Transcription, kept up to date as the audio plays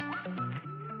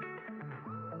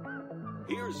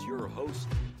here's your host,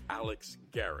 Alex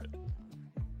Garrett.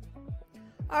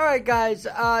 All right, guys,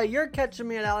 you're catching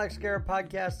me at Alex Garrett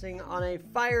Podcasting on a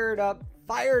fired up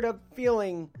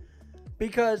feeling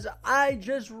because I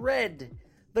just read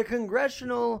the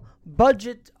Congressional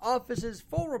Budget Office's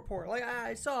full report. Like,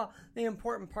 I saw the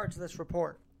important parts of this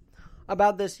report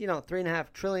about this,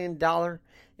 $3.5 trillion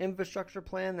infrastructure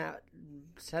plan that's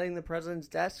setting the president's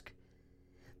desk,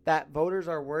 that voters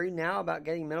are worried now about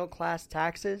getting middle-class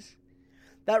taxes,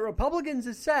 that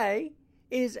Republicans say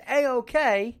is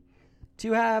A-OK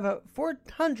to have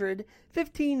 $415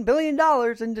 billion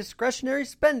in discretionary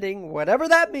spending, whatever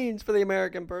that means for the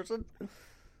American person.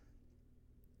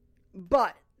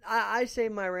 But I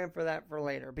save my rant for that for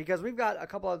later, because we've got a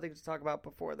couple other things to talk about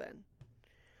before then.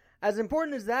 As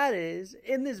important as that is,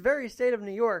 in this very state of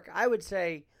New York, I would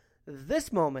say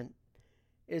this moment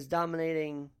is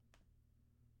dominating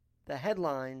the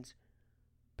headlines,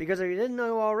 because if you didn't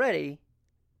know already,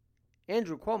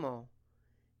 Andrew Cuomo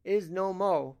is no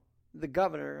mo the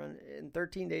governor in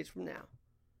 13 days from now.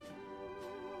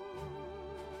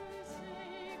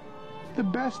 The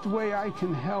best way I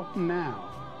can help now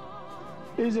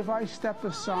is if I step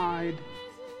aside.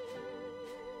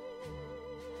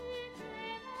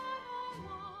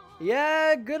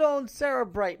 Yeah, good old Sarah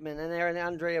Brightman and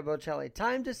Andrea Bocelli.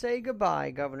 Time to say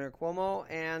goodbye, Governor Cuomo.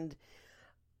 And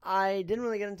I didn't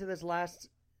really get into this last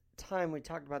time we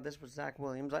talked about this with Zach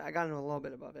Williams. I got into a little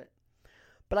bit about it.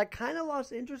 But I kind of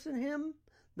lost interest in him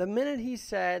the minute he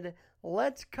said,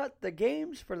 let's cut the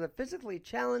games for the physically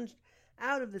challenged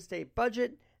out of the state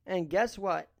budget. And guess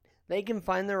what? They can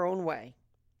find their own way.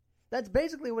 That's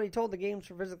basically what he told the games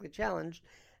for physically challenged.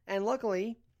 And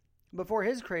luckily, before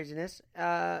his craziness,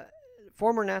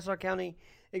 former Nassau County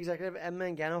Executive Ed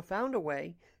Mangano found a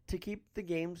way to keep the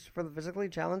games for the physically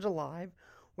challenged alive.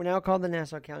 We're now called the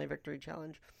Nassau County Victory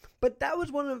Challenge. But that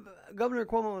was one of Governor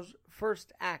Cuomo's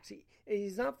first acts.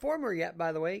 He's not former yet,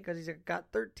 by the way, because he's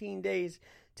got 13 days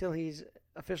till he's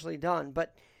officially done.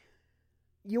 But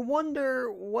you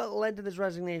wonder what led to this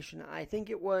resignation. I think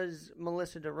it was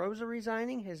Melissa DeRosa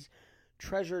resigning, his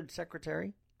treasured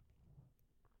secretary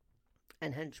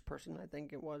and hench person, I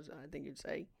think you'd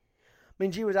say. I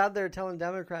mean, she was out there telling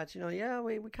Democrats, we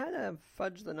kind of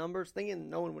fudged the numbers, thinking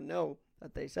no one would know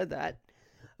that they said that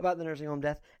about the nursing home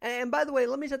death. And by the way,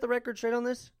 let me set the record straight on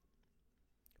this.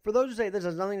 For those who say this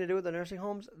has nothing to do with the nursing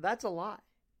homes, that's a lie.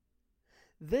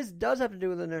 This does have to do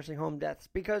with the nursing home deaths,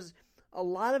 because a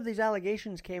lot of these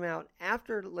allegations came out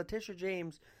after Letitia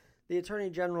James, the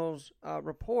Attorney General's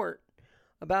report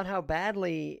about how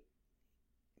badly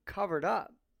covered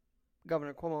up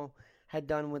Governor Cuomo had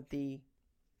done with the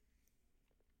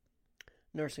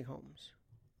nursing homes.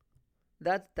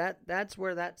 That's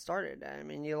where that started. I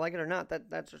mean, you like it or not,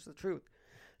 that's just the truth.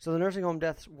 So the nursing home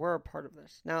deaths were a part of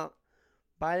this. Now,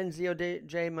 Biden's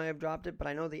DOJ may have dropped it, but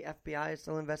I know the FBI is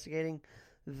still investigating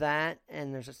that,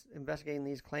 and they're just investigating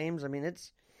these claims. I mean,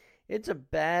 it's a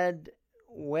bad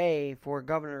way for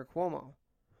Governor Cuomo.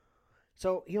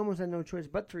 So he almost had no choice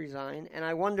but to resign, and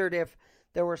I wondered if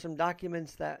there were some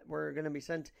documents that were going to be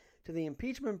sent to the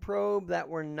impeachment probe that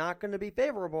were not going to be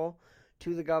favorable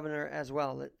to the governor as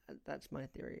well. That's my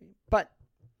theory. But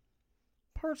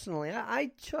personally,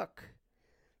 I took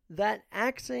that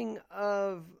axing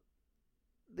of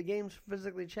the games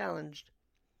physically challenged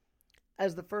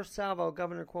as the first salvo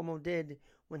Governor Cuomo did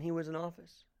when he was in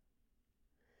office.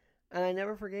 And I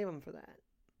never forgave him for that.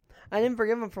 I didn't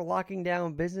forgive him for locking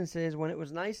down businesses when it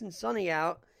was nice and sunny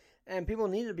out and people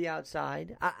needed to be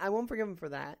outside. I won't forgive him for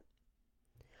that.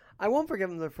 I won't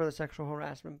forgive him for the sexual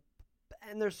harassment.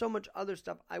 And there's so much other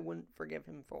stuff I wouldn't forgive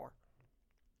him for.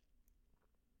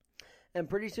 And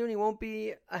pretty soon he won't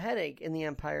be a headache in the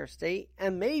Empire State.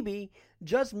 And maybe,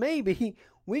 just maybe,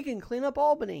 we can clean up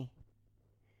Albany.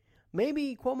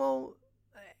 Maybe Cuomo,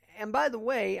 and by the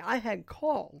way, I had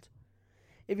called.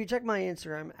 If you check my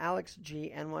Instagram,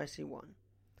 AlexGNYC1,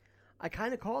 I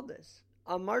kind of called this.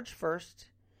 On March 1st,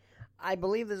 I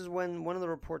believe this is when one of the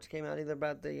reports came out, either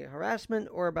about the harassment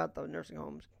or about the nursing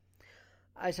homes.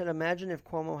 I said, imagine if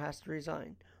Cuomo has to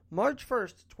resign. March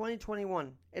 1st,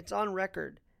 2021. It's on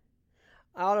record.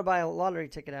 I ought to buy a lottery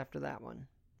ticket after that one.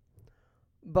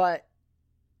 But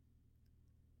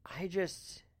I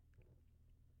just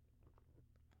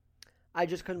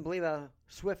couldn't believe how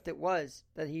swift it was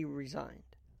that he resigned.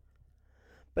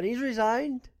 But he's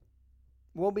resigned.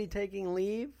 We'll be taking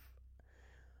leave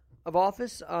of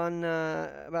office on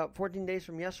about 14 days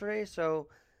from yesterday. So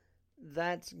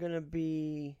that's going to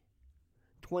be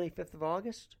 25th of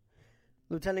August.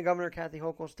 Lieutenant Governor Kathy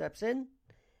Hochul steps in.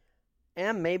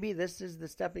 And maybe this is the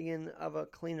stepping in of a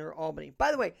cleaner Albany.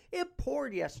 By the way, it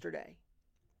poured yesterday.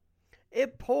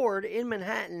 It poured in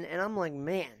Manhattan, and I'm like,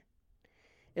 man,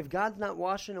 if God's not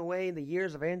washing away the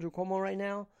years of Andrew Cuomo right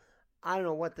now, I don't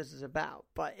know what this is about.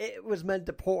 But it was meant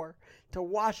to pour, to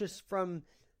wash us from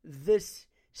this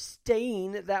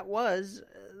stain that was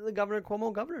the Governor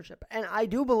Cuomo governorship. And I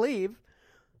do believe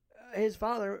his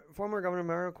father, former Governor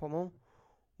Mario Cuomo,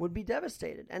 would be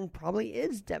devastated, and probably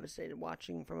is devastated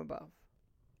watching from above.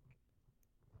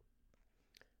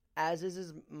 As is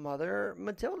his mother,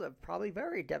 Matilda, probably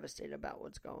very devastated about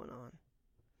what's going on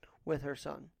with her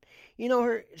son. You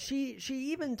know, she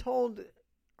even told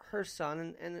her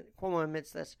son, and Cuomo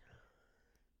admits this,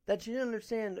 that she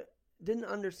didn't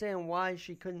understand why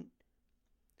she couldn't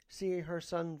see her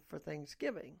son for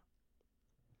Thanksgiving.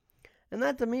 And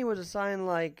that to me was a sign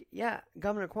like, yeah,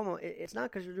 Governor Cuomo, it's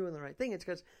not because you're doing the right thing, it's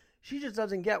because she just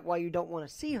doesn't get why you don't want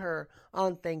to see her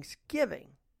on Thanksgiving.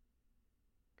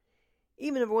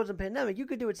 Even if it wasn't a pandemic, you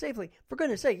could do it safely. For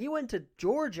goodness sake, you went to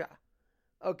Georgia,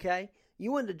 okay?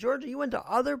 You went to Georgia, you went to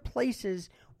other places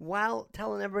while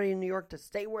telling everybody in New York to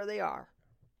stay where they are.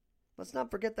 Let's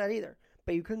not forget that either.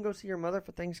 But you couldn't go see your mother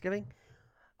for Thanksgiving?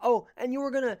 Oh, and you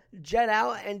were going to jet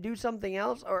out and do something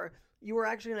else? Or you were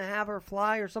actually going to have her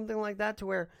fly or something like that to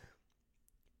where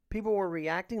people were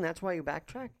reacting? That's why you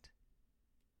backtracked?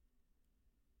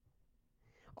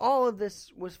 All of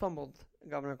this was fumbled,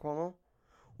 Governor Cuomo.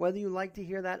 Whether you like to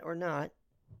hear that or not,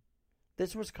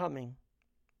 this was coming.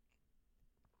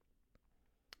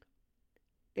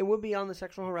 It would be on the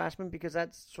sexual harassment because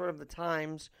that's sort of the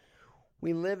times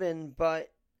we live in.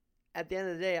 But at the end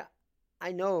of the day,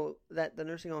 I know that the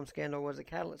nursing home scandal was a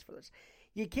catalyst for this.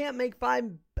 You can't make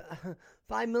 $5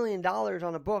 million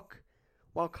on a book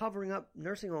while covering up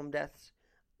nursing home deaths,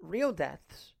 real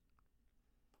deaths,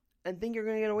 and think you're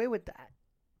going to get away with that.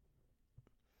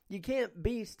 You can't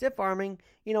be stiff-arming,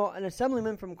 an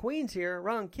assemblyman from Queens here,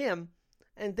 Ron Kim,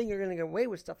 and think you're going to get away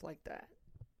with stuff like that.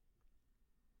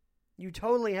 You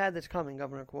totally had this coming,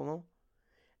 Governor Cuomo.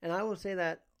 And I will say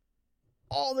that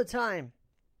all the time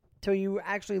till you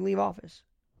actually leave office.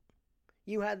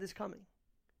 You had this coming.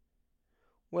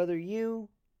 Whether you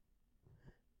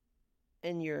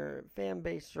and your fan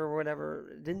base or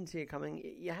whatever didn't see it coming,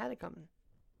 you had it coming.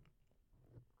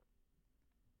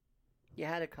 You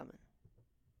had it coming.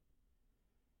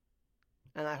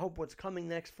 And I hope what's coming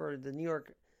next for the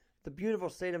beautiful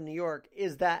state of New York,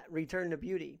 is that return to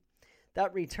beauty.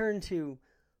 That return to,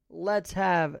 let's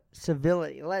have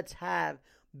civility. Let's have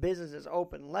businesses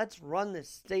open. Let's run this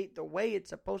state the way it's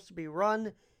supposed to be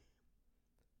run,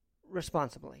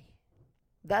 responsibly.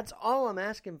 That's all I'm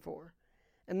asking for.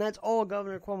 And that's all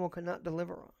Governor Cuomo could not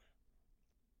deliver on.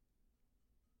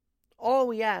 All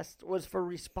we asked was for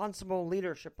responsible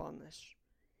leadership on this.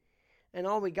 And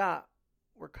all we got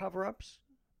were cover-ups,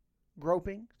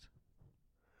 gropings,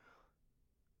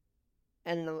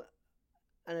 and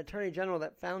an attorney general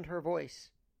that found her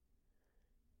voice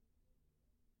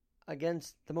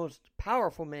against the most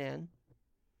powerful man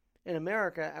in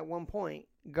America at one point,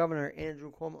 Governor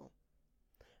Andrew Cuomo.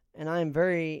 And I am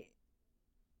very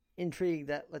intrigued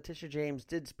that Letitia James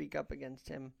did speak up against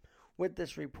him with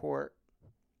this report.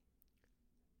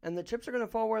 And the chips are going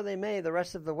to fall where they may the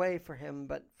rest of the way for him.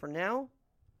 But for now,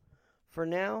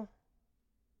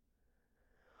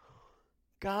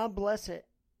 God bless it.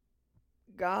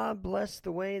 God bless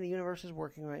the way the universe is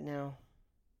working right now.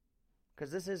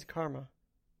 Because this is karma.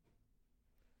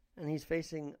 And he's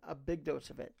facing a big dose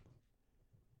of it.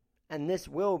 And this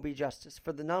will be justice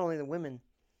for not only the women,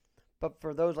 but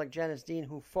for those like Janice Dean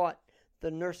who fought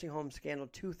the nursing home scandal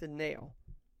tooth and nail.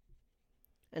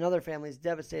 And other families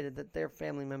devastated that their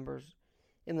family members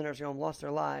in the nursing home lost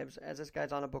their lives as this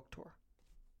guy's on a book tour.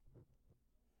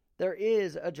 There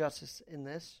is a justice in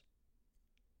this.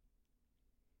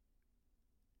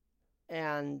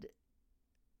 And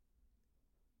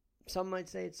some might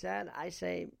say it's sad. I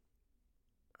say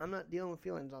I'm not dealing with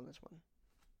feelings on this one.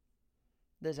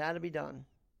 This had to be done.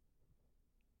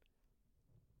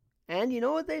 And you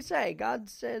know what they say? God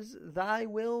says, thy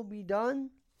will be done.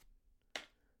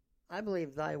 I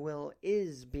believe thy will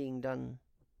is being done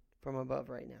from above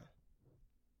right now.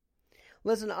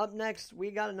 Listen, up next,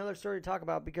 we got another story to talk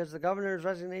about because the governor's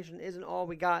resignation isn't all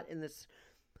we got in this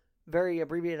very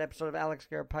abbreviated episode of Alex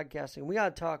Garrett Podcasting. We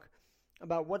got to talk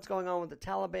about what's going on with the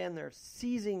Taliban. They're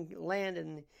seizing land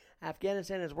in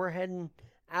Afghanistan as we're heading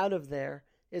out of there.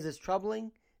 Is this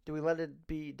troubling? Do we let it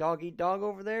be dog eat dog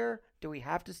over there? Do we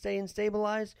have to stay and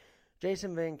stabilize?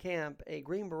 Jason Van Camp, a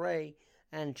Green Beret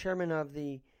and chairman of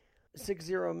the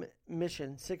 6-0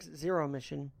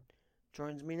 mission,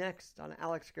 joins me next on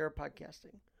Alex Garrett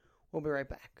Podcasting. We'll be right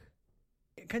back.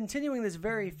 Continuing this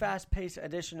very fast-paced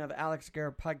edition of Alex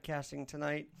Garrett Podcasting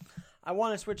tonight, I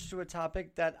want to switch to a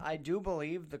topic that I do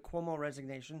believe the Cuomo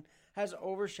resignation has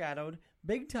overshadowed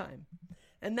big time.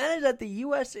 And that is that the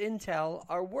U.S. intel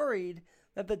are worried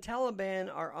that the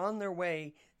Taliban are on their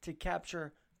way to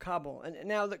capture Kabul. And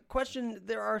now the question,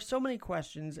 there are so many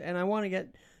questions, and I want to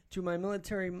get to my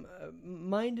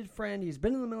military-minded friend. He's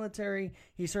been in the military.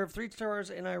 He served 3 tours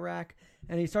in Iraq,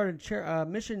 and he started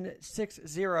Mission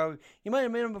 60. You might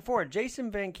have met him before.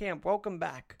 Jason Van Camp, welcome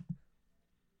back.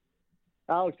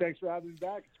 Alex, thanks for having me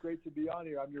back. It's great to be on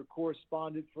here. I'm your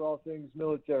correspondent for all things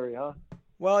military, huh?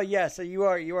 Well, yes, you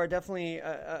are definitely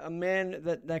a man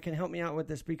that can help me out with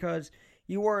this because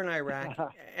you were in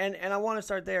Iraq, and I want to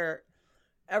start there.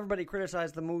 Everybody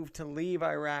criticized the move to leave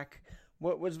Iraq.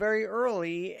 What was very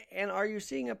early, and are you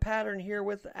seeing a pattern here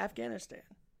with Afghanistan?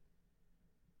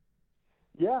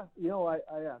 Yeah, I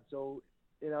am. So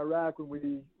in Iraq,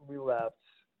 when we left,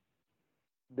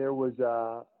 there was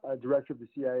a director of the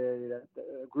CIA,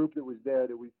 a group that was there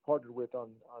that we partnered with on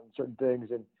certain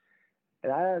things, and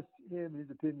I asked him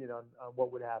his opinion on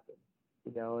what would happen,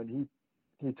 and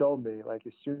he told me, like,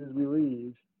 as soon as we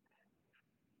leave,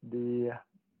 the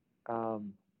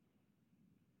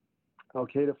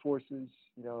Al-Qaeda forces,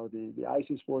 the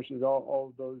ISIS forces, all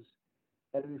of those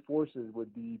enemy forces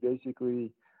would be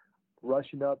basically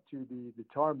rushing up to the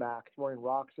tarmac, throwing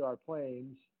rocks at our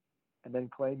planes, and then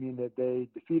claiming that they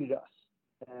defeated us.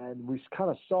 And we kind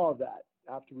of saw that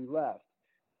after we left,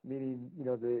 meaning,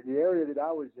 the area that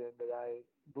I was in that I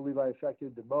believe I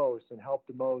affected the most and helped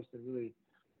the most and really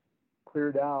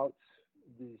cleared out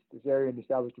this area and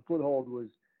established a foothold was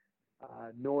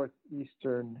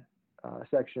northeastern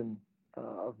section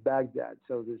of Baghdad.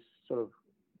 So this sort of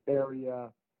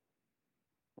area,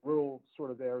 rural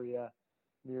sort of area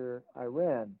near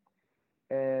Iran.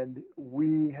 And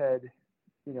we had,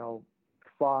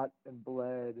 fought and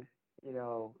bled,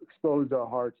 exposed our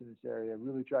hearts in this area,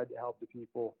 really tried to help the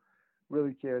people,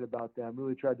 really cared about them,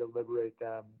 really tried to liberate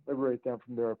them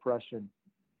from their oppression.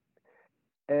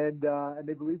 And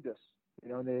they believed us,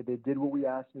 and they did what we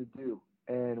asked them to do.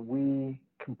 And we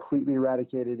completely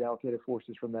eradicated Al-Qaeda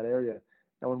forces from that area.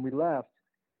 Now, when we left,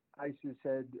 ISIS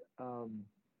had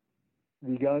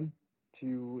begun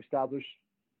to establish,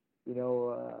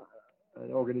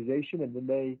 an organization, and then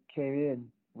they came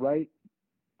in right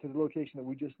to the location that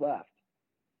we just left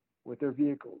with their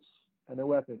vehicles and their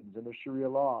weapons and their Sharia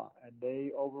law, and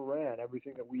they overran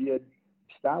everything that we had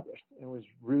established. And it was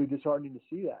really disheartening to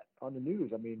see that on the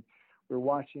news. I mean, we're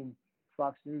watching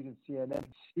Fox News and CNN,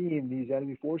 seeing these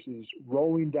enemy forces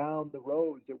rolling down the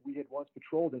roads that we had once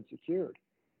patrolled and secured.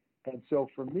 And so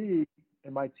for me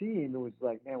and my team, it was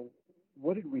like, man,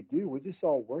 what did we do? Was this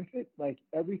all worth it? Like,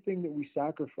 everything that we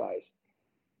sacrificed,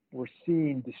 we're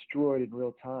seeing destroyed in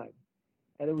real time.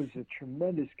 And it was a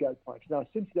tremendous gut punch. Now,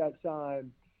 since that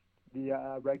time, the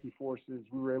Iraqi forces,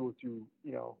 we were able to,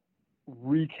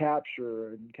 recapture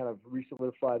and kind of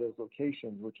re-solidify those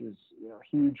locations, which is,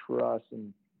 huge for us.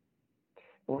 And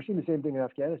we're seeing the same thing in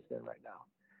Afghanistan right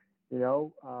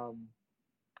now.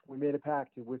 We made a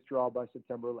pact to withdraw by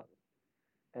September 11th.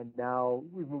 And now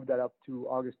we've moved that up to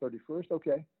August 31st.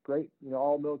 Okay, great.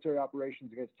 All military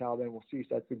operations against the Taliban will cease.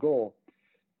 That's the goal.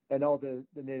 And all the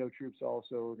NATO troops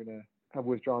also are going to have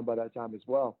withdrawn by that time as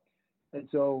well. And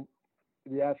so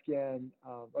the Afghan,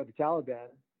 or the Taliban,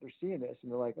 they're seeing this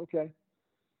and they're like, okay,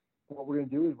 what we're going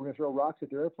to do is we're going to throw rocks at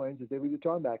their airplanes as they leave the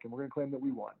tarmac, and we're going to claim that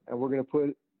we won. And we're going to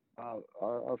put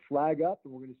our flag up,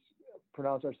 and we're going to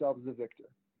pronounce ourselves as a victor,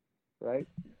 right?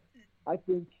 I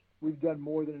think we've done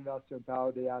more than enough to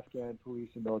empower the Afghan police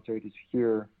and military to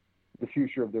secure the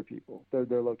future of their people,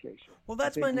 their location. Well,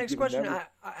 that's my next question.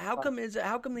 How come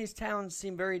these towns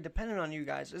seem very dependent on you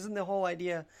guys? Isn't the whole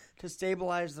idea to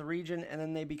stabilize the region and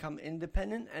then they become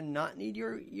independent and not need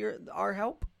our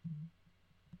help?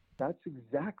 That's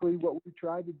exactly what we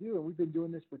tried to do, and we've been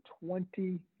doing this for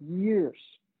 20 years,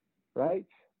 right?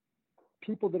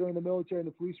 People that are in the military and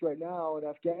the police right now in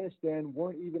Afghanistan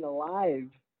weren't even alive.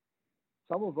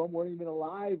 Some of them weren't even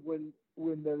alive when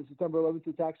the September 11th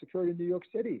attacks occurred in New York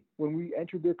City, when we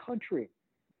entered their country.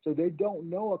 So they don't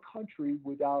know a country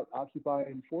without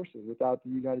occupying forces, without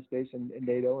the United States and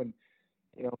NATO and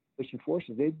mission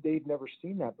forces. They've never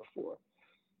seen that before.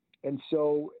 And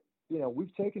so,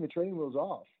 we've taken the training wheels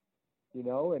off,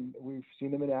 and we've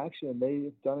seen them in action, and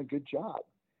they've done a good job.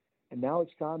 And now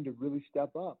it's time to really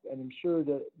step up. And I'm sure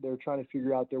that they're trying to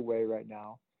figure out their way right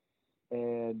now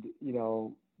and,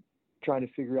 trying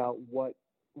to figure out what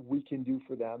we can do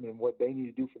for them and what they need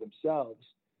to do for themselves.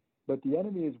 But the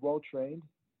enemy is well trained.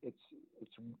 It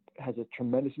has a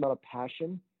tremendous amount of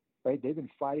passion, right? They've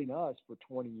been fighting us for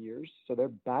 20 years, so they're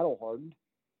battle hardened,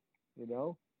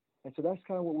 And so that's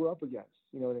kind of what we're up against,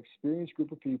 an experienced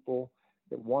group of people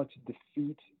that want to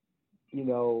defeat,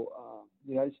 the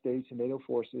United States and NATO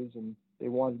forces, and they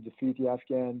want to defeat the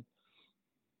Afghan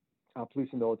police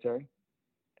and military.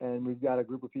 And we've got a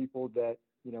group of people that,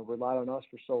 relied on us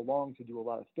for so long to do a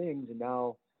lot of things. And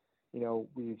now,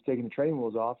 we've taken the training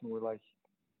wheels off and we're like,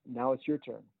 now it's your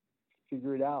turn.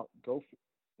 Figure it out. Go for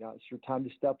it. It's your time to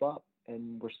step up.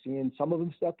 And we're seeing some of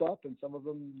them step up and some of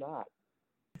them not.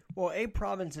 Well, 8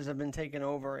 provinces have been taken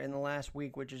over in the last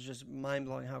week, which is just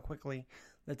mind-blowing how quickly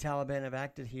the Taliban have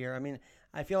acted here. I mean,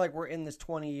 I feel like we're in this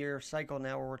 20-year cycle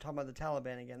now where we're talking about the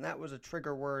Taliban again. That was a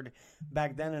trigger word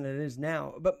back then, and it is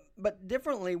now. But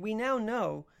differently, we now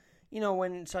know,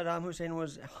 when Saddam Hussein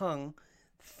was hung,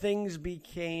 things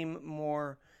became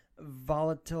more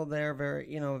volatile there,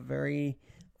 very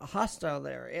hostile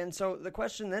there. And so the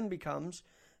question then becomes,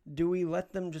 do we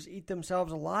let them just eat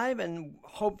themselves alive and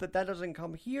hope that doesn't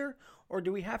come here? Or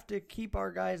do we have to keep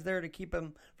our guys there to keep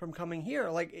them from coming here?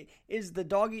 Like, is the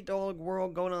dog-eat-dog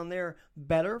world going on there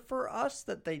better for us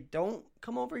that they don't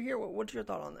come over here? What's your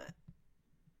thought on that?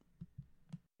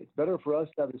 It's better for us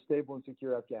to have a stable and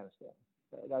secure Afghanistan.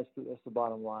 That's the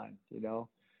bottom line,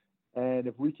 And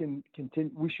if we can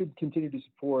continue, we should continue to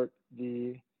support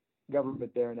the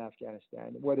government there in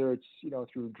Afghanistan, whether it's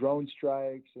through drone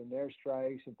strikes and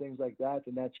airstrikes and things like that,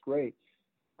 then that's great.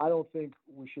 I don't think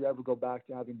we should ever go back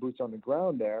to having boots on the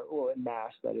ground there, or in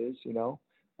mass, that is,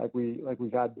 like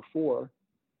we've had before.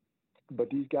 But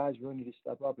these guys really need to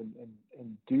step up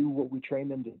and do what we train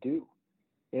them to do.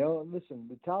 And listen,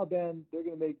 the Taliban, they're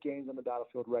going to make gains on the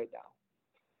battlefield right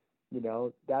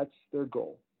now. That's their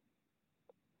goal.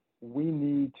 We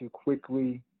need to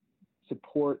quickly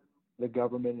support the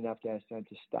government in Afghanistan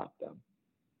to stop them,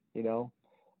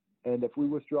 and if we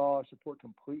withdraw our support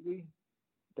completely,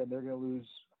 then they're going to lose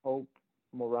hope,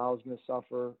 morale is going to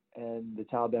suffer, and the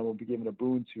Taliban will be given a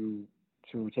boon to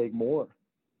take more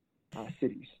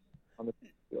cities on the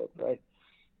field, right?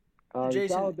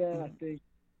 Jason, the Taliban, I think,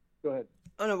 go ahead.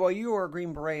 Oh, no, well, you were a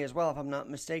Green Beret as well, if I'm not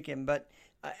mistaken, but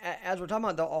as we're talking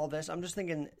about all this, I'm just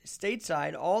thinking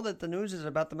stateside, all that the news is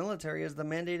about the military is the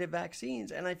mandated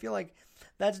vaccines, and I feel like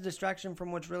that's a distraction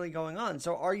from what's really going on.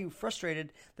 So are you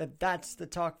frustrated that that's the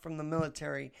talk from the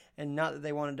military and not that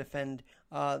they want to defend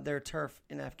their turf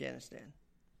in Afghanistan?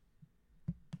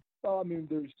 Well, I mean,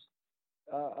 there's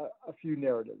a few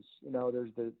narratives.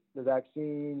 There's the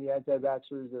vaccine, the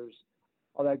anti-vaxxers, there's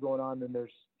all that going on, and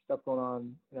there's stuff going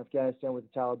on in Afghanistan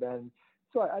with the Taliban.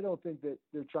 So I don't think that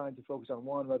they're trying to focus on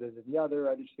one rather than the other.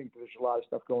 I just think there's a lot of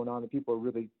stuff going on that people are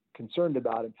really concerned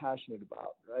about and passionate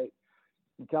about, right?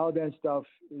 The Taliban stuff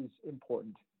is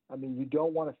important. I mean, you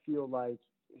don't want to feel like,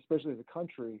 especially as a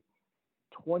country,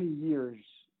 20 years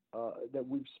that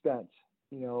we've spent,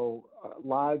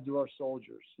 lives of our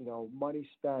soldiers, money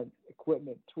spent,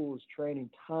 equipment, tools, training,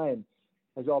 time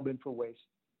has all been for waste.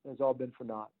 Has all been for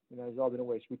naught. Has all been a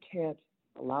waste. We can't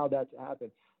allow that to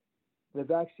happen. The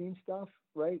vaccine stuff,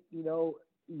 right? You're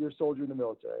a soldier in the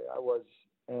military. I was.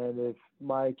 And if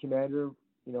my commander,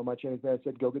 my chain of command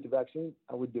said, go get the vaccine,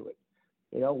 I would do it.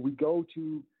 We go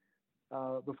to,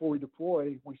 before we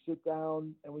deploy, we sit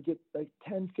down and we get like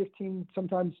 10, 15,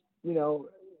 sometimes,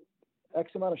 X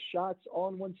amount of shots all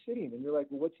in one sitting. And you're like,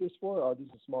 well, what's this for? Oh, this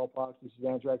is smallpox, this is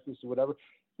anthrax, this is whatever.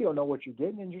 You don't know what you're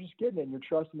getting, and you're just getting it. And you're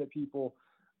trusting that people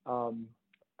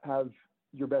have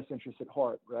your best interests at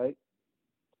heart, right?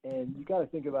 And you got to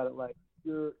think about it like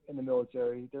you're in the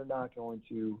military. They're not going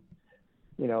to,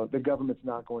 the government's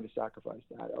not going to sacrifice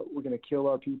that. We're going to kill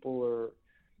our people or,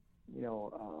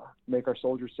 make our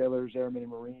soldiers, sailors, airmen,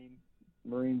 and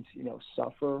Marines,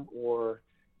 suffer or,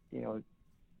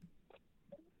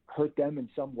 hurt them in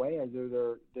some way as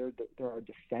they're our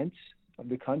defense of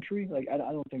the country. Like, I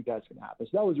don't think that's going to happen.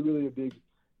 So that was really a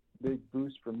big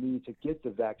boost for me to get the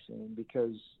vaccine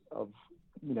because of,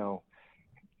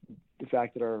 the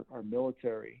fact that our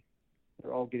military,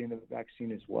 they're all getting the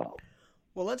vaccine as well.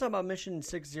 Well, let's talk about Mission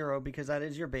 60 because that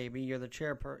is your baby. You're the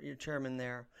you're chairman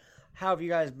there. How have you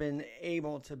guys been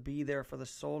able to be there for the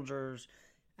soldiers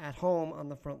at home on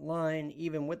the front line,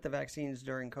 even with the vaccines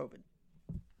during COVID?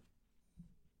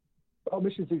 Well,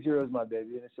 Mission 60 is my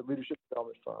baby, and it's a leadership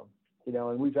development firm.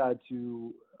 And we've had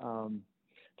to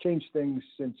change things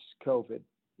since COVID.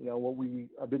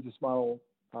 Our business model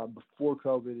before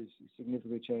COVID is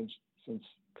significantly changed since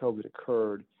COVID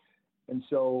occurred. And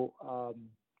so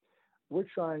we're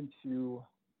trying to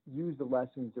use the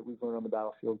lessons that we've learned on the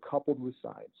battlefield, coupled with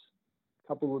science,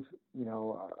 coupled with,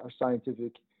 our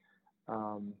scientific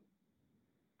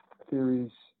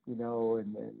theories,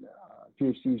 and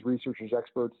PhDs, researchers,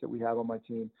 experts that we have on my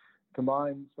team,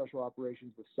 combine special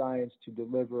operations with science to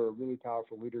deliver a really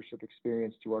powerful leadership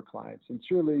experience to our clients. And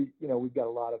surely, we've got a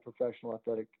lot of professional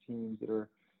athletic teams that are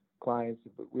clients,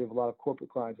 but we have a lot of corporate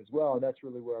clients as well. And that's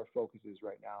really where our focus is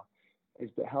right now, is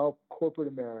to help corporate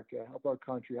America, help our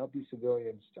country, help these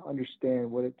civilians to understand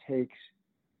what it takes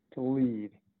to lead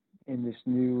in this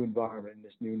new environment, in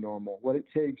this new normal, what it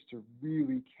takes to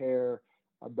really care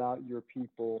about your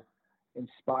people,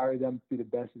 inspire them to be the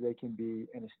best that they can be,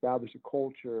 and establish a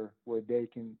culture where they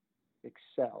can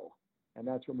excel. And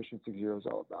that's what Mission 60 is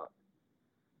all about.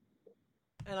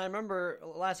 And I remember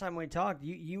last time we talked,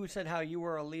 you said how you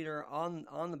were a leader on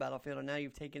the battlefield, and now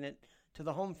you've taken it to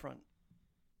the home front.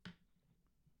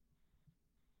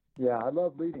 Yeah, I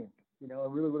love leading.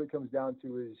 And really what it comes down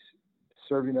to is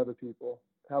serving other people,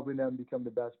 helping them become the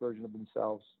best version of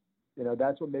themselves.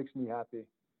 That's what makes me happy.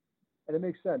 And it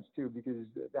makes sense too, because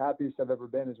the happiest I've ever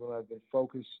been is when I've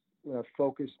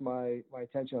focused my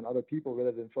attention on other people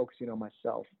rather than focusing on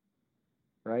myself.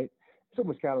 Right? It's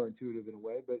almost counterintuitive in a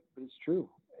way, but it's true.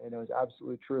 It's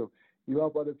absolutely true. You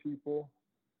help other people,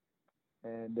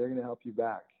 and they're going to help you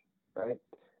back, right?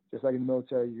 Just like in the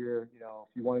military, if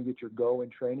you want to get your go in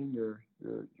training, your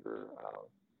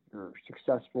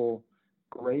successful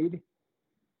grade,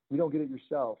 you don't get it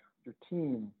yourself. Your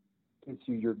team gets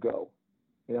you your go.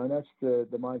 And that's the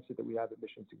mindset that we have at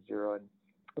Mission 60,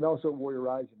 and also at Warrior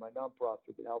Rising, my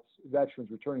nonprofit that helps veterans,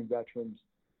 returning veterans,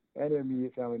 and their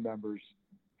immediate family members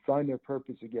find their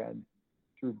purpose again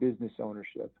through business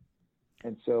ownership.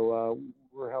 And so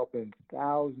we're helping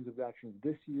thousands of veterans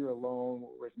this year alone.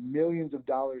 We're raising millions of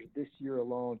dollars this year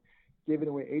alone, giving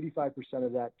away 85%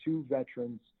 of that to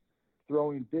veterans,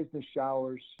 throwing business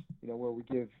showers, where we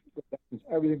give veterans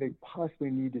everything they possibly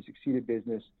need to succeed at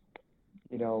business.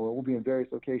 We'll be in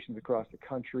various locations across the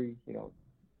country,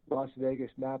 Las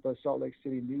Vegas, Napa, Salt Lake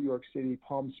City, New York City,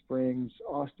 Palm Springs,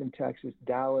 Austin, Texas,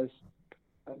 Dallas,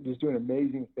 just doing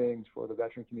amazing things for the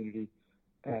veteran community,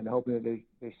 and hoping that they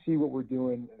see what we're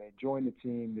doing and they join the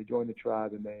team, they join the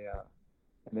tribe, and they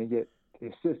get the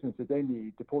assistance that they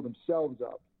need to pull themselves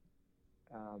up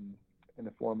in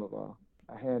the form of a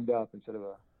hand up instead of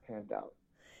a handout.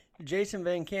 Jason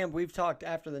Van Camp, we've talked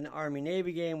after the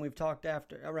Army-Navy game. We've talked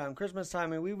around Christmas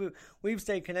time, and we've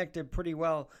stayed connected pretty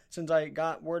well since I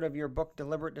got word of your book,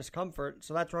 Deliberate Discomfort.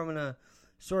 So that's where I'm going to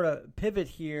sort of pivot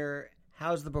here.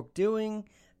 How's the book doing?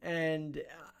 And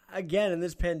again, in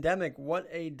this pandemic, what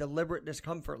a deliberate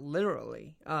discomfort,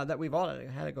 literally, that we've all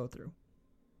had to go through.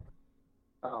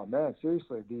 Oh, man,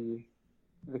 seriously. The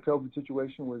COVID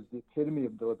situation was the epitome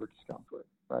of deliberate discomfort,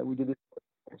 right? We did it,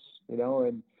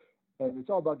 and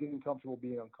it's all about getting comfortable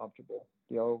being uncomfortable,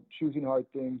 choosing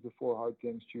hard things before hard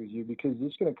things choose you, because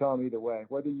it's going to come either way,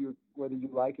 whether you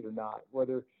like it or not,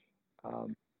 whether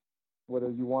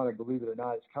you want to believe it or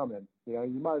not, it's coming.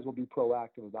 You might as well be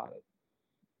proactive about it,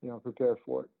 prepare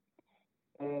for it.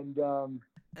 And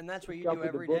that's what you do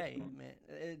every day, man.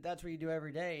 That's what you do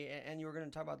every day. And you were going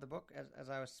to talk about the book as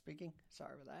I was speaking.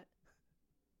 Sorry for that.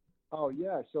 Oh,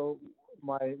 yeah. So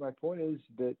my point is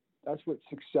that's what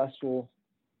successful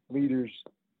leaders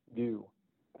do.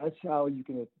 That's how you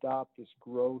can adopt this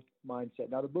growth mindset.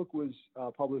 Now, the book was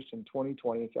published in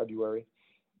 2020 in February,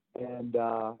 and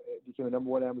it became a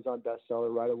 #1 Amazon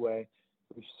bestseller right away.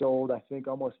 We've sold, I think,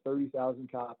 almost 30,000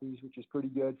 copies, which is pretty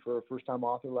good for a first-time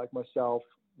author like myself.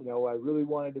 I really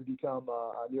wanted to become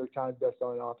a New York Times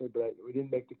bestselling author, but we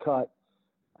didn't make the cut.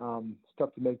 It's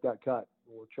tough to make that cut.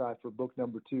 We'll try for book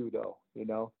number 2, though.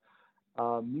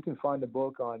 You can find the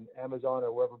book on Amazon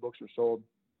or wherever books are sold.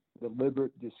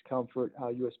 Deliberate Discomfort: How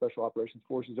U.S. Special Operations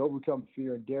Forces Overcome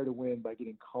Fear and Dare to Win by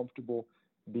Getting Comfortable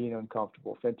Being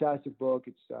Uncomfortable. Fantastic book.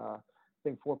 It's, I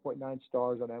think, 4.9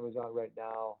 stars on Amazon right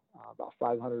now, about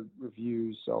 500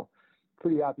 reviews. So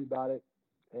pretty happy about it.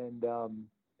 And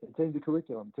it changed the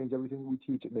curriculum, changed everything we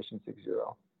teach at Mission 60.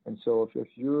 And so if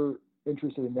you're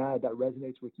interested in that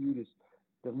resonates with you, this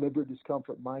deliberate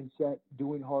discomfort mindset,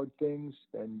 doing hard things,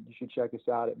 then you should check us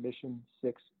out at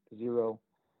mission60,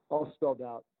 all spelled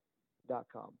out,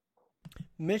 .com.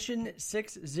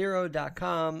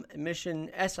 Mission60.com,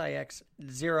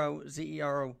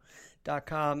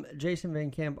 mission60.com. Jason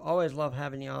Van Camp, always love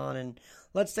having you on, and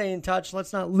let's stay in touch.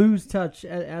 Let's not lose touch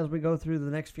as we go through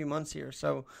the next few months here.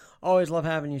 So always love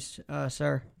having you,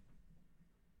 sir.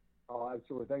 Oh,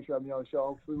 absolutely. Thanks for having me on the show.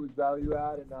 Hopefully it was value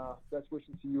add, and best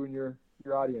wishes to you and your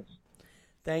audience.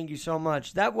 Thank you so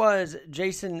much. That was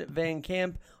Jason Van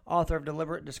Camp, author of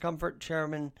Deliberate Discomfort,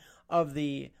 chairman of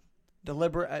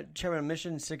chairman of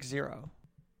Mission 60.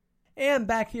 And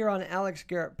back here on Alex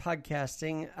Garrett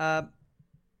Podcasting,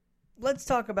 let's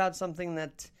talk about something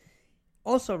that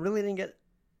also really didn't get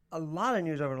a lot of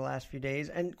news over the last few days,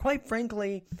 and quite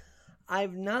frankly,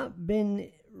 I've not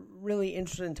been really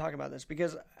interested in talking about this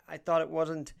because I thought it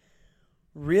wasn't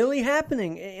really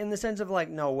happening in the sense of like,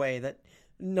 no way that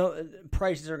no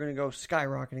prices are going to go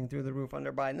skyrocketing through the roof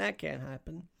under Biden. That can't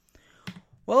happen.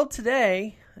 Well,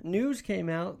 today, news came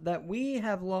out that we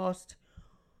have lost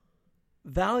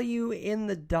value in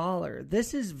the dollar.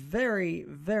 This is very,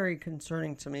 very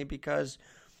concerning to me because,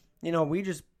 we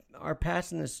just are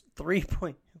passing this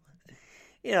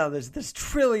this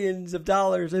trillions of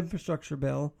dollars infrastructure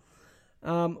bill.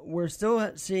 We're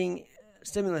still seeing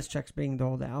stimulus checks being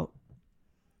doled out.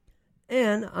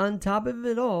 And on top of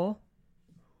it all,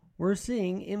 we're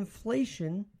seeing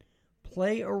inflation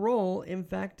play a role. In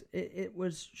fact, it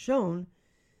was shown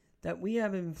that we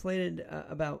have inflated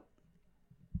about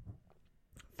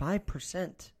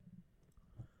 5%.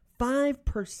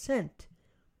 5%.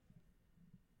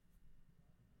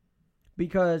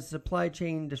 Because supply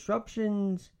chain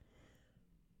disruptions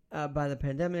by the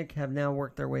pandemic have now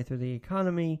worked their way through the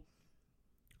economy.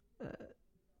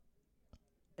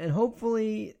 And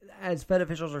hopefully, as Fed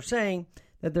officials are saying,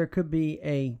 that this could be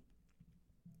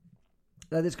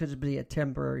a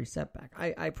temporary setback.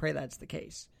 I pray that's the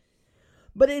case.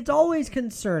 But it's always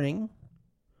concerning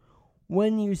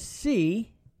when you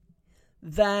see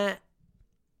that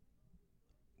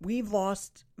we've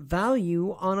lost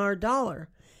value on our dollar.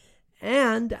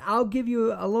 And I'll give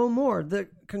you a little more. The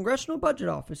Congressional Budget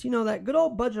Office, that good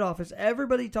old budget office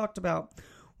everybody talked about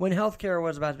when healthcare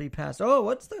was about to be passed. Oh,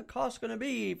 what's the cost going to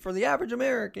be for the average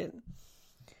American?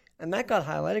 And that got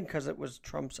highlighted because it was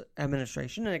Trump's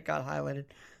administration, and it got highlighted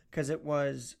because it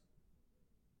was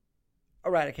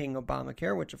eradicating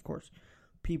Obamacare, which, of course,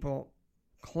 people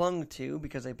clung to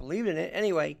because they believed in it.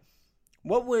 Anyway,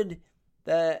 what would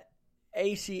the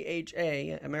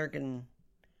AHCA, American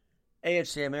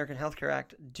Healthcare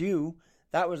Act, do?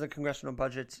 That was the congressional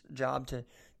budget's job to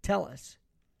tell us.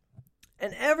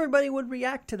 And everybody would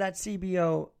react to that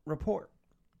CBO report.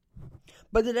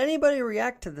 But did anybody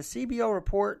react to the CBO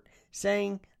report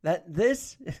saying that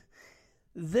this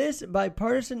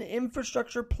bipartisan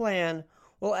infrastructure plan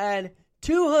will add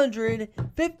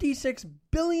 $256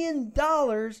 billion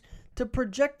to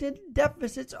projected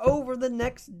deficits over the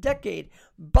next decade?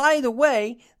 By the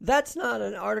way, that's not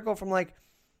an article from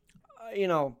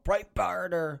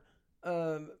Breitbart or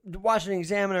Washington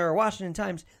Examiner or Washington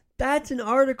Times. That's an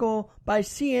article by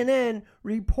CNN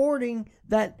reporting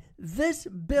that this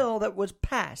bill that was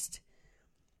passed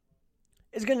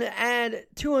is going to add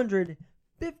 $256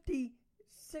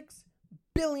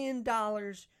 billion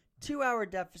to our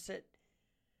deficit.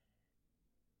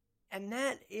 And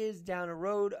that is down a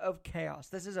road of chaos.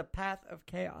 This is a path of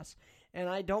chaos. And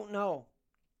I don't know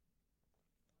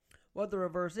what the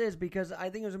reverse is, because I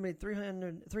think it was going to be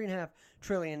 $3.5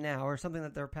 trillion now or something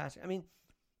that they're passing. I mean,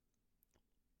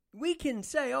 we can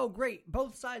say, oh, great,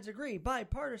 both sides agree,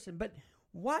 bipartisan, but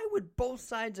why would both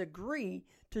sides agree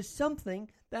to something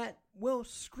that will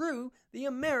screw the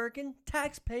American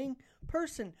taxpaying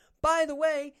person? By the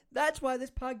way, that's why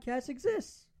this podcast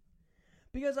exists.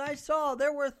 Because I saw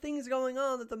there were things going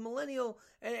on that the millennial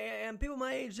and people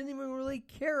my age didn't even really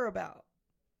care about.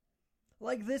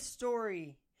 Like this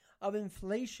story of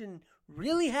inflation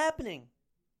really happening.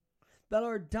 That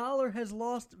our dollar has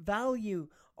lost value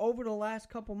over the last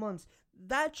couple months.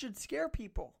 That should scare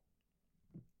people.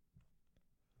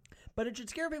 But it should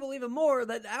scare people even more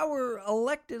that our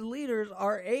elected leaders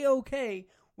are A-OK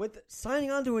with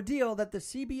signing on to a deal that the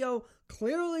CBO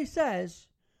clearly says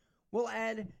will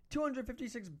add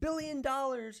 $256 billion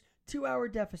to our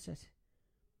deficit.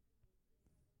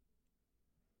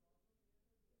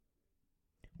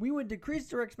 We would decrease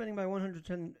direct spending by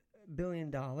 $110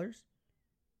 billion.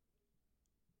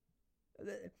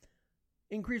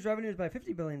 Increase revenues by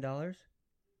 $50 billion.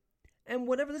 And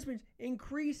whatever this means,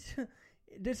 increase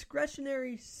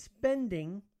discretionary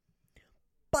spending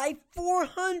by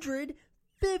 $415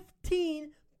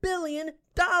 billion.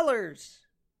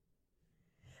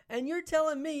 And you're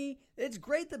telling me it's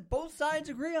great that both sides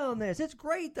agree on this. It's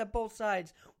great that both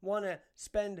sides want to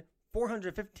spend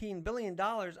 $415 billion.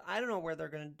 I don't know where they're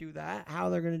going to do that, how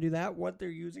they're going to do that, what they're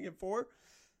using it for.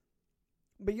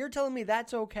 But you're telling me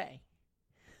that's okay.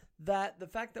 That the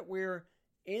fact that we're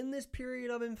in this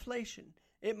period of inflation,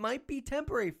 it might be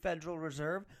temporary, Federal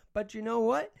Reserve, but you know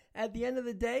what? At the end of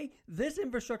the day, this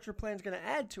infrastructure plan is going to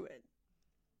add to it.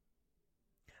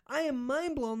 I am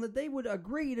mind blown that they would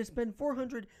agree to spend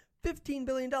 $415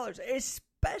 billion,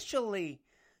 especially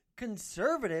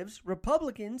conservatives,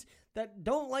 Republicans that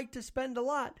don't like to spend a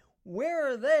lot.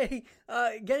 Where are they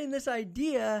getting this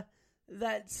idea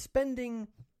that signing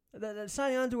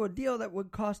on to a deal that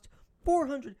would cost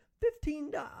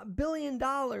 $415 billion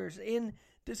in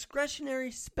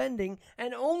discretionary spending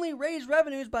and only raise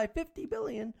revenues by $50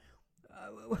 billion.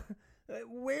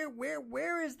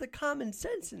 Where is the common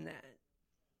sense in that?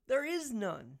 There is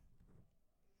none.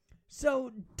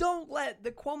 So don't let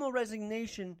the Cuomo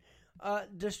resignation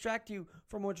distract you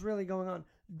from what's really going on.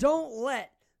 Don't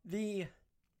let the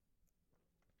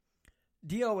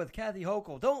deal with Kathy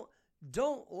Hochul.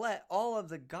 Don't let all of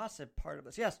the gossip part of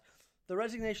this. Yes, the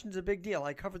resignation is a big deal.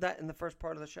 I covered that in the first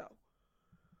part of the show.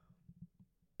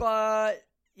 But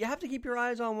you have to keep your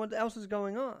eyes on what else is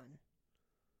going on.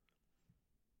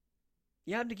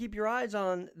 You have to keep your eyes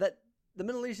on that the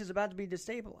Middle East is about to be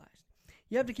destabilized.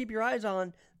 You have to keep your eyes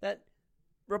on that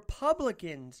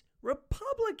Republicans,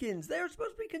 they're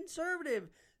supposed to be conservative,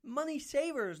 money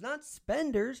savers, not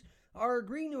spenders, are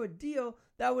agreeing to a deal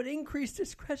that would increase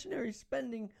discretionary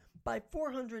spending by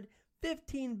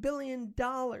 $415 billion.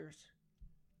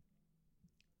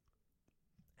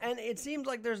 And it seems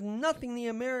like there's nothing the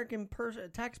American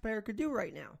taxpayer could do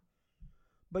right now.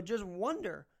 But just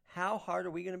wonder, how hard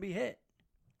are we going to be hit?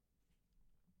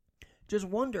 Just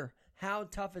wonder, how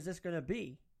tough is this going to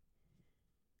be?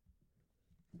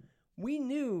 We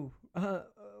knew,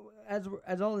 as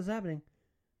all this is happening,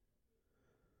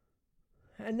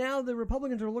 and now the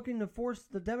Republicans are looking to force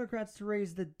the Democrats to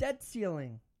raise the debt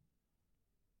ceiling.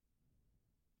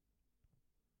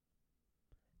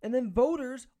 And then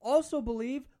voters also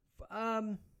believe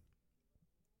that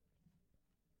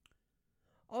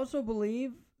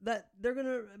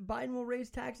Biden will raise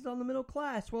taxes on the middle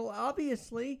class. Well,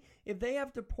 obviously, if they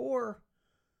have to pour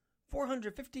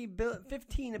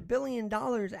 $415 billion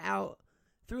out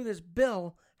through this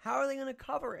bill, how are they going to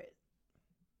cover it?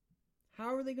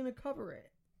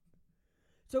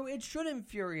 So it should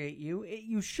infuriate you.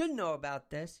 You should know about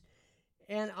this.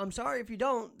 And I'm sorry if you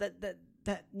don't, that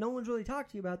no one's really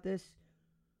talked to you about this.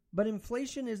 But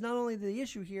inflation is not only the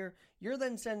issue here. You're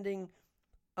then sending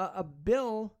a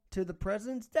bill to the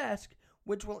president's desk,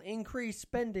 which will increase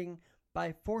spending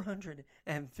by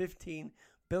 $415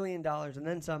 billion, and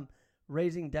then some,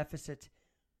 raising the deficit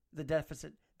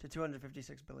to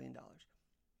 $256 billion.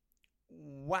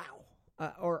 Wow.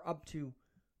 Or up to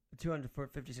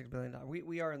 $256 billion.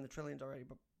 We are in the trillions already,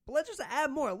 but let's just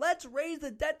add more. Let's raise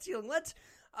the debt ceiling. Let's,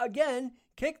 again,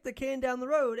 kick the can down the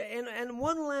road. And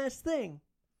one last thing.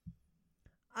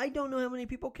 I don't know how many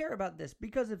people care about this,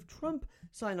 because if Trump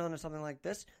signed on to something like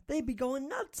this, they'd be going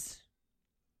nuts.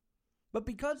 But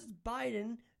because it's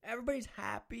Biden, everybody's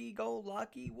happy, go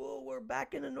lucky. Whoa, we're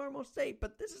back in a normal state.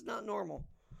 But this is not normal.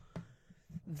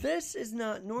 This is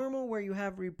not normal, where you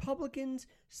have Republicans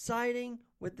siding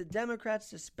with the Democrats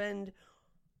to spend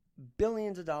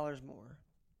billions of dollars more.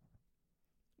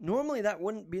 Normally, that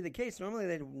wouldn't be the case. Normally,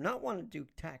 they do not want to do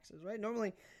taxes, right?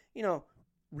 Normally,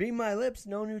 read my lips,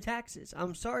 no new taxes.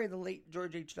 I'm sorry, the late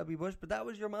George H.W. Bush, but that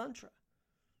was your mantra.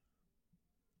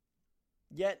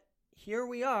 Yet, here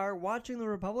we are watching the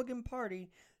Republican Party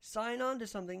sign on to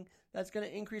something that's going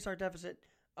to increase our deficit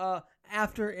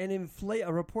after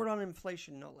a report on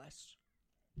inflation, no less.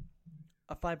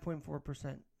 A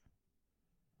 5.4%.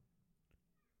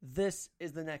 This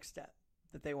is the next step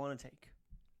that they want to take.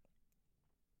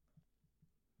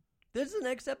 This is the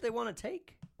next step they want to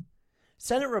take.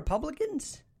 Senate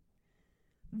Republicans,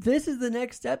 this is the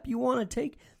next step you want to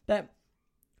take, that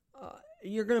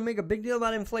you're going to make a big deal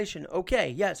about inflation. Okay,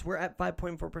 yes, we're at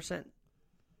 5.4%.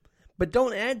 But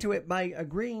don't add to it by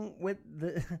agreeing with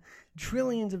the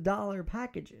trillions of dollar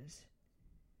packages.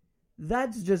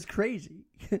 That's just crazy.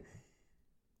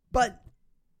 But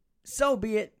so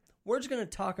be it. We're just going to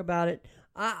talk about it.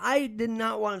 I did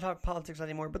not want to talk politics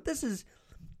anymore, but this is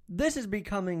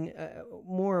becoming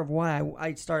more of why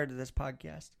I started this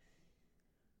podcast.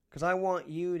 Because I want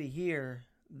you to hear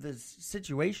the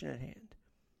situation at hand.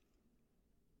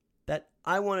 That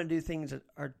I want to do things that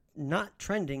are not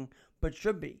trending, but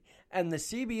should be. And the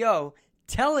CBO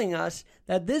telling us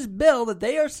that this bill that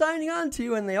they are signing on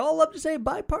to, and they all love to say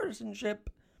bipartisanship,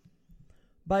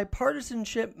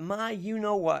 my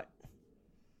you-know-what.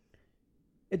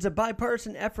 It's a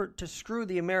bipartisan effort to screw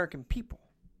the American people.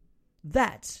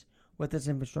 That's what this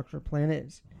infrastructure plan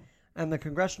is. And the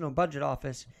Congressional Budget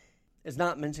Office is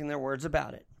not mincing their words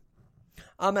about it.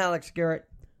 I'm Alex Garrett.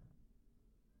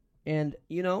 And,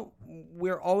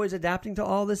 we're always adapting to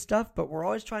all this stuff, but we're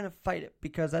always trying to fight it,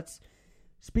 because that's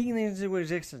speaking things into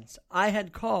existence. I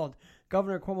had called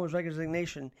Governor Cuomo's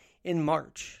resignation in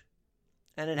March,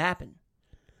 and it happened.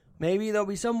 Maybe there'll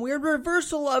be some weird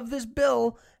reversal of this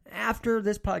bill after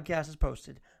this podcast is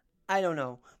posted. I don't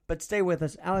know, but stay with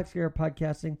us. Alex Garrett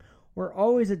Podcasting. We're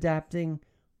always adapting,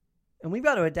 and we've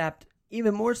got to adapt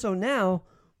even more so now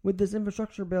with this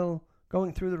infrastructure bill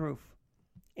going through the roof.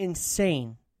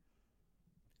 Insane.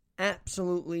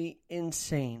 Absolutely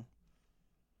insane.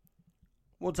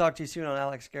 We'll talk to you soon on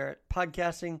Alex Garrett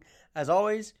Podcasting. As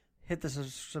always, hit the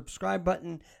subscribe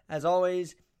button. As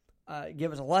always,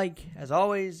 give us a like. As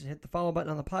always, hit the follow button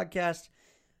on the podcast.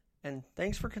 And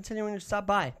thanks for continuing to stop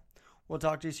by. We'll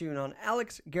talk to you soon on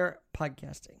Alex Garrett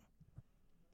Podcasting.